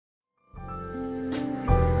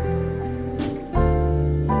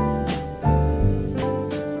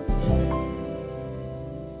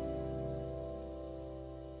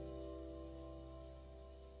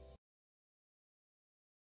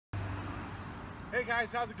Hey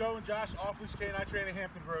guys, how's it going? Josh, Off-Leash Canine Training,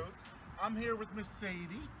 Hampton Roads. I'm here with Miss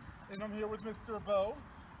Sadie, and I'm here with Mr. Beau.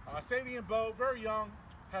 Sadie and Beau, very young,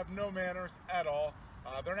 have no manners at all.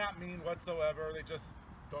 They're not mean whatsoever. They just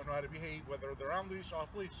don't know how to behave, whether they're on leash, off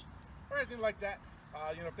leash, or anything like that.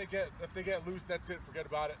 You know, if they get loose, that's it. Forget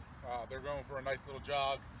about it. They're going for a nice little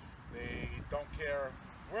jog. They don't care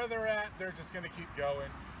where they're at. They're just going to keep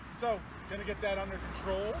going. So, gonna get that under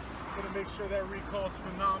control. Gonna make sure that recall is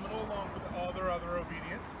phenomenal along with all their other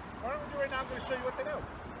obedience. What I'm gonna do right now, I'm gonna show you what they know.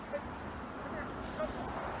 Hey, come here, come.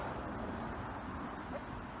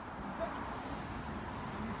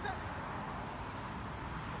 You sit.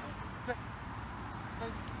 Sit.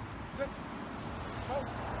 Sit. Sit. Go.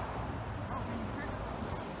 Go. Can you sit?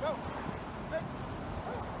 Go. Sit.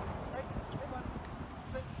 Go. Hey, hey, bud.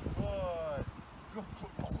 Sit. Good. Good.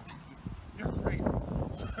 Oh, you're crazy.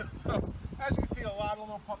 So, as you can see, a lot of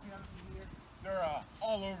little puppy energy here. They're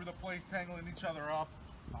all over the place, tangling each other up,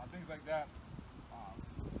 things like that.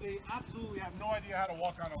 They absolutely have no idea how to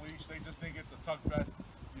walk on a leash. They just think it's a tug fest.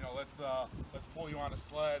 You know, let's pull you on a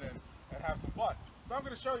sled and have some fun. So I'm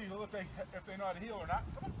going to show you if they know how to heel or not.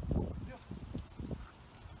 Come on. Heel.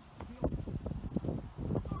 Heel.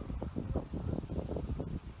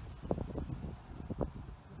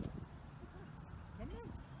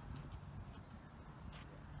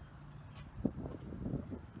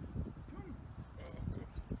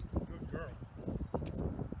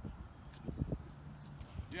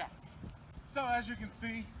 Yeah. So as you can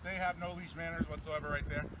see, they have no leash manners whatsoever right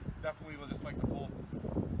there. Definitely just like to pull.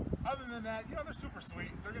 Other than that, you know, they're super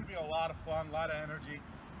sweet. They're going to be a lot of fun, a lot of energy.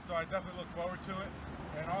 So I definitely look forward to it.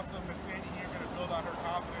 And also Miss Sadie here going to build on her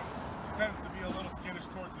confidence. She tends to be a little skittish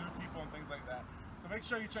towards new people and things like that. So make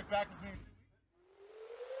sure you check back with me.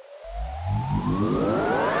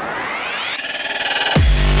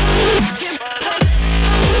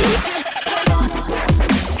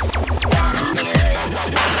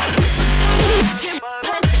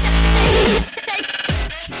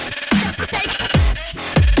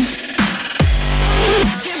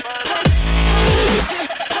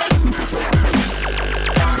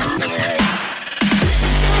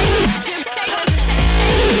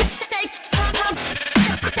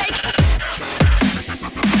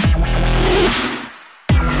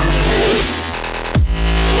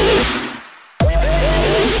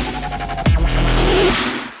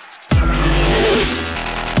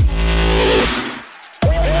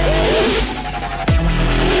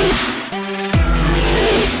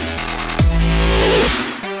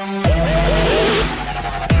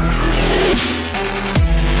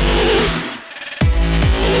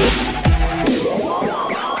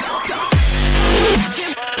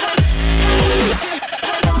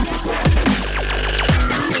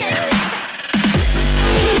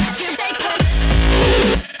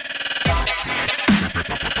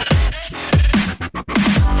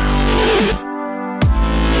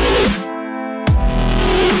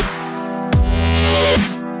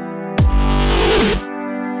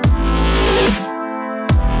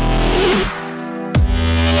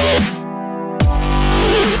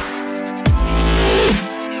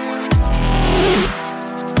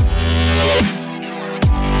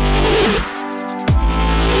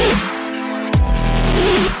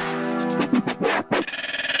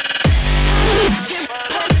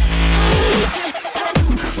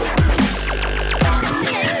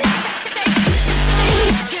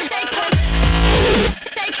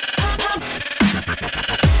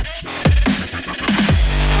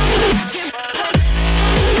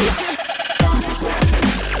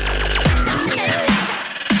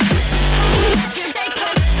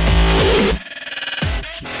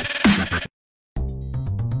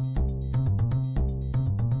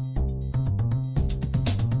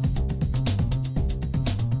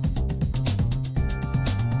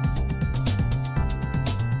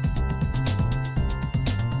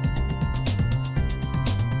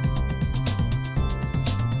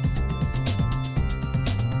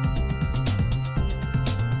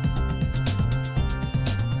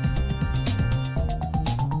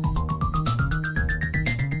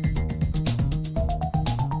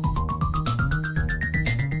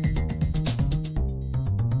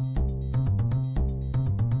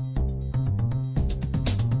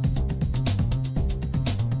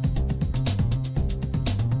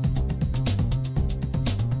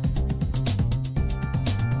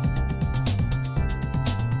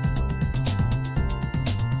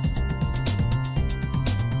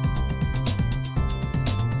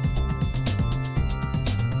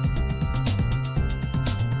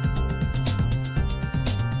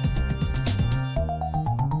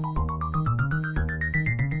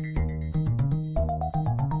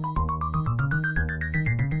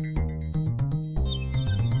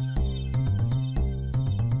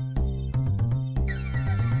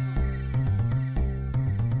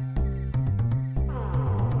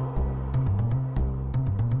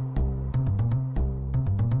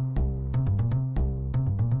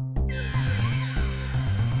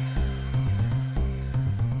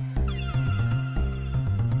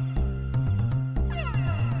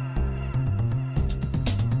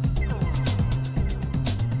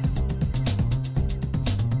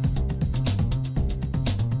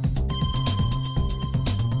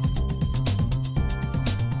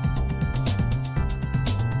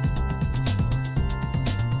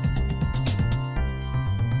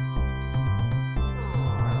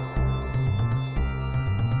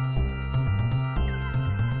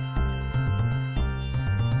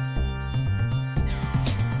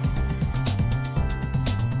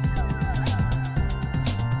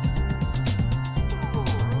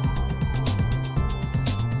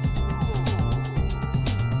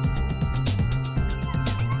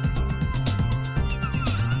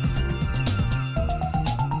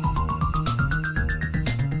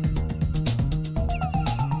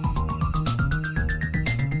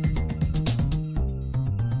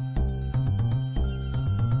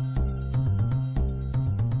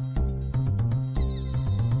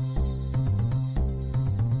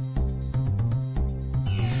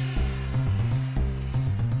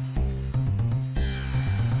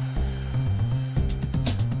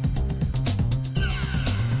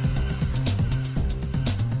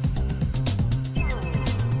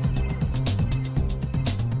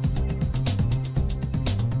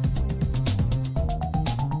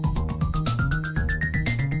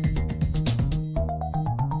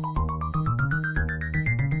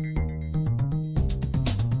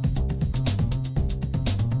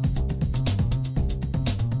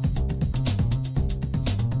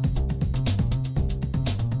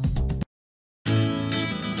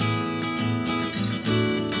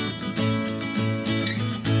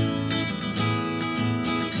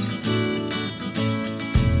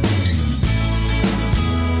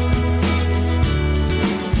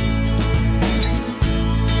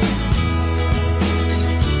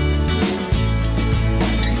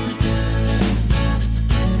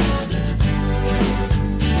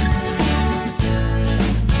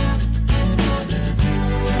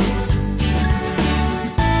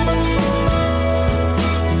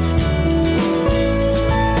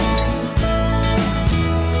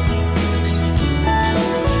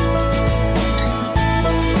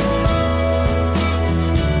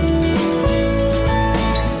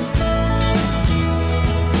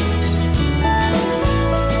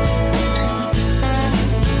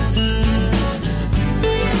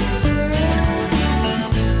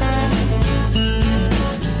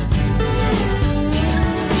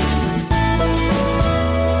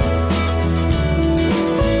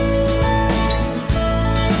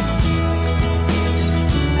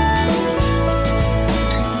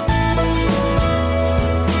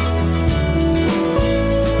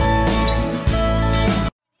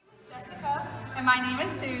 And my name is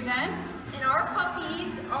Susan. And our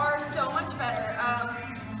puppies are so much better.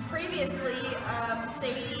 Previously,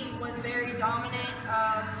 Sadie was very dominant.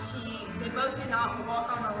 They both did not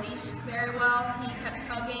walk on a leash very well. He kept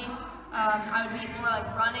tugging. I would be more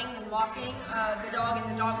like running than walking the dog,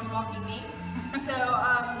 and the dog was walking me. So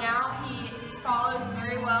now he follows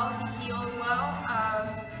very well. He heels well.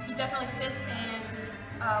 He definitely sits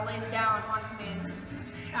and lays down on command.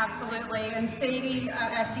 Absolutely, and Sadie,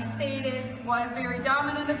 as she stated, was very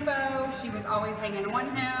dominant of Beau. She was always hanging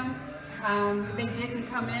on him. They didn't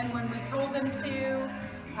come in when we told them to.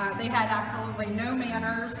 They had absolutely no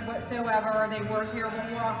manners whatsoever. They were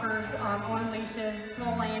terrible walkers on leashes,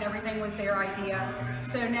 pulling, everything was their idea.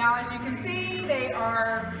 So now, as you can see, they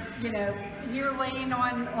are, you know, here laying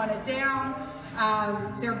on a down.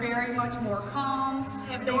 They're very much more calm.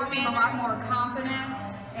 They seem a lot more confident.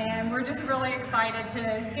 And we're just really excited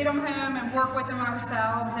to get them home and work with them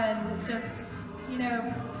ourselves and just, you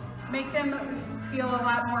know, make them feel a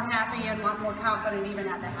lot more happy and a lot more confident even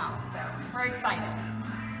at the house. So we're excited.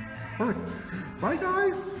 Bye,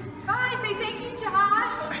 guys. Bye. Say thank you,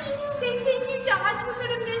 Josh. Say thank you, Josh. We're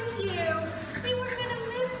going to miss you. Say we're going to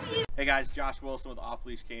miss you. Hey guys, Josh Wilson with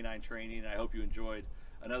Off-Leash Canine Training. I hope you enjoyed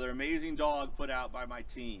another amazing dog put out by my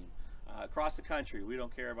team. Across the country, we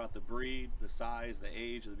don't care about the breed, the size, the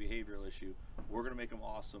age, or the behavioral issue. We're going to make them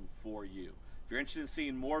awesome for you. If you're interested in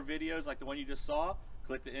seeing more videos like the one you just saw,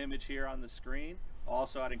 click the image here on the screen.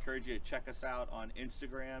 Also, I'd encourage you to check us out on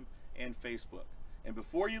Instagram and Facebook. And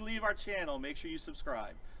before you leave our channel, make sure you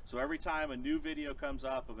subscribe. So every time a new video comes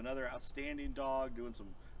up of another outstanding dog doing some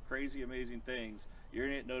crazy, amazing things, you're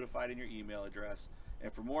going to get notified in your email address.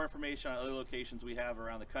 And for more information on other locations we have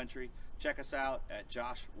around the country, check us out at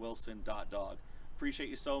joshwilson.dog. Appreciate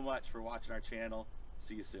you so much for watching our channel.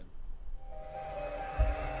 See you soon.